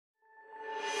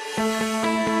The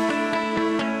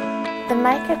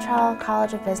Cottrell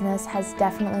College of Business has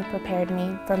definitely prepared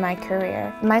me for my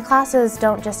career. My classes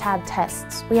don't just have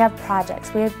tests. We have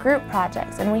projects, we have group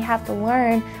projects, and we have to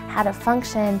learn how to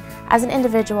function as an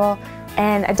individual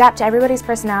and adapt to everybody's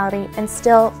personality and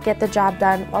still get the job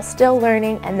done while still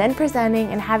learning and then presenting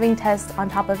and having tests on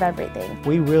top of everything.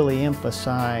 We really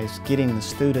emphasize getting the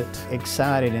student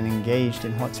excited and engaged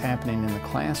in what's happening in the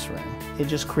classroom. It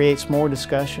just creates more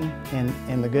discussion,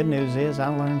 and the good news is I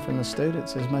learn from the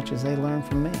students as much as they learn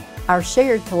from me. Our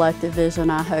shared collective vision,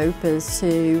 I hope, is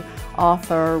to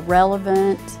offer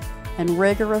relevant and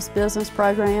rigorous business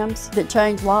programs that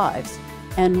change lives.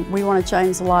 And we want to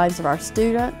change the lives of our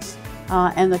students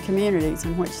and the communities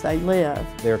in which they live.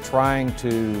 They're trying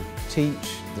to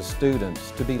teach the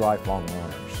students to be lifelong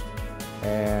learners.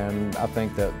 And I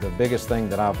think that the biggest thing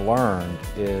that I've learned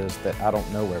is that I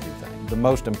don't know everything. The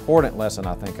most important lesson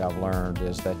I think I've learned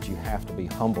is that you have to be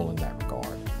humble in that regard.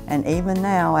 And even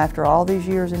now, after all these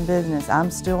years in business,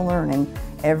 I'm still learning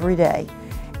every day.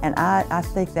 And I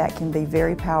think that can be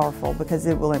very powerful because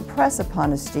it will impress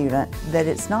upon a student that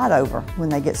it's not over when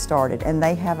they get started, and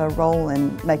they have a role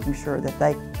in making sure that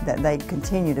they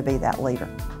continue to be that leader.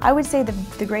 I would say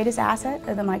the greatest asset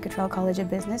of the Cottrell College of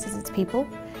Business is its people.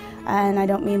 And I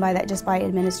don't mean by that just by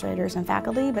administrators and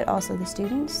faculty, but also the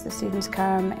students. The students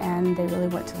come and they really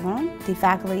want to learn. The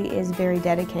faculty is very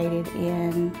dedicated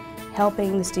in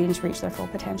helping the students reach their full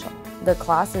potential. The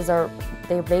classes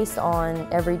they're based on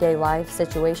everyday life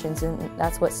situations, and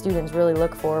that's what students really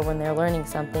look for when they're learning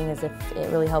something, is if it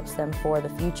really helps them for the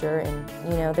future. And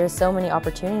you know, there's so many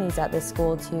opportunities at this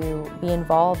school to be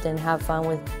involved and have fun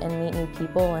with and meet new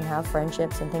people and have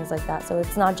friendships and things like that. So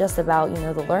it's not just about, you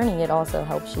know, the learning, it also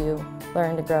helps you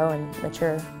learn to grow and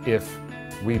mature. If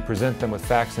we present them with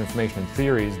facts, information, and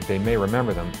theories, they may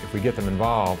remember them. If we get them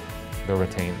involved, they'll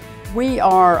retain them. We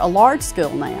are a large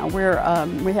school now.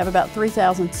 We have about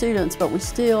 3,000 students, but we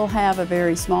still have a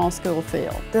very small school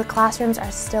feel. The classrooms are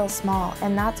still small,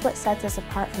 and that's what sets us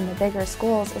apart from the bigger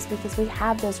schools, is because we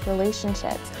have those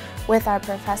relationships with our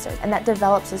professors, and that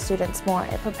develops the students more.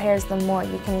 It prepares them more.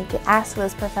 You can ask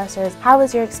those professors, how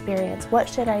was your experience? What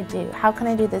should I do? How can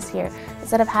I do this here?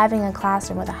 Instead of having a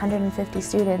classroom with 150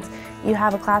 students, you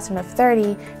have a classroom of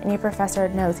 30 and your professor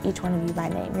knows each one of you by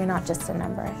name. You're not just a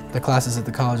number. The classes at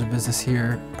the College of Business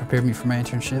here prepared me for my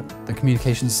internship. The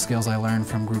communications skills I learned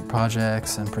from group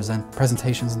projects and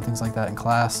presentations and things like that in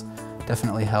class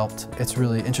definitely helped. It's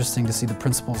really interesting to see the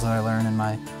principles that I learned in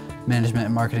my management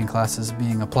and marketing classes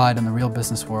being applied in the real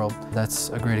business world. That's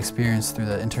a great experience through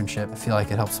the internship. I feel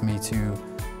like it helps me to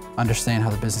understand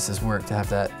how the businesses work, to have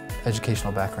that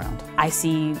educational background. I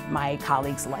see my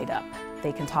colleagues light up.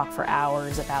 They can talk for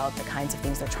hours about the kinds of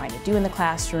things they're trying to do in the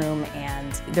classroom,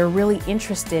 and they're really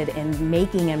interested in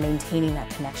making and maintaining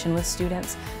that connection with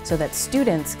students so that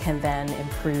students can then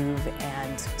improve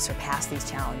and surpass these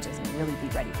challenges and really be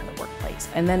ready for the workplace.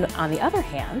 And then on the other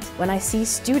hand, when I see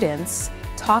students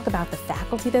talk about the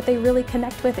faculty that they really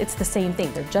connect with, it's the same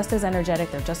thing. They're just as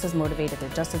energetic, they're just as motivated, they're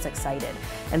just as excited.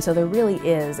 And so there really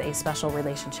is a special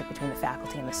relationship between the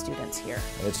faculty and the students here.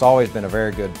 It's always been a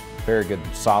very good,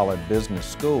 solid business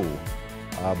school.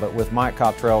 But with Mike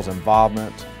Cottrell's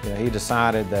involvement, he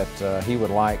decided that he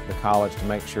would like the college to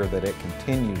make sure that it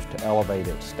continues to elevate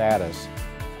its status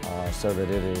so that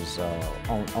it is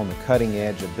on the cutting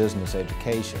edge of business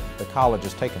education. The college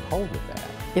has taken hold of that.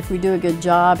 If we do a good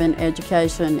job in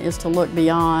education, is to look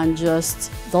beyond just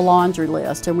the laundry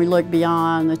list, and we look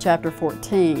beyond the Chapter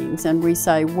 14s, and we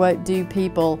say, what do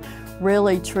people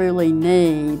really truly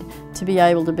need to be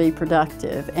able to be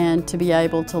productive and to be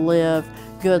able to live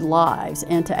good lives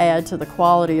and to add to the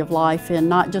quality of life in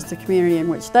not just the community in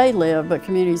which they live, but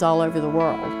communities all over the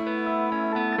world.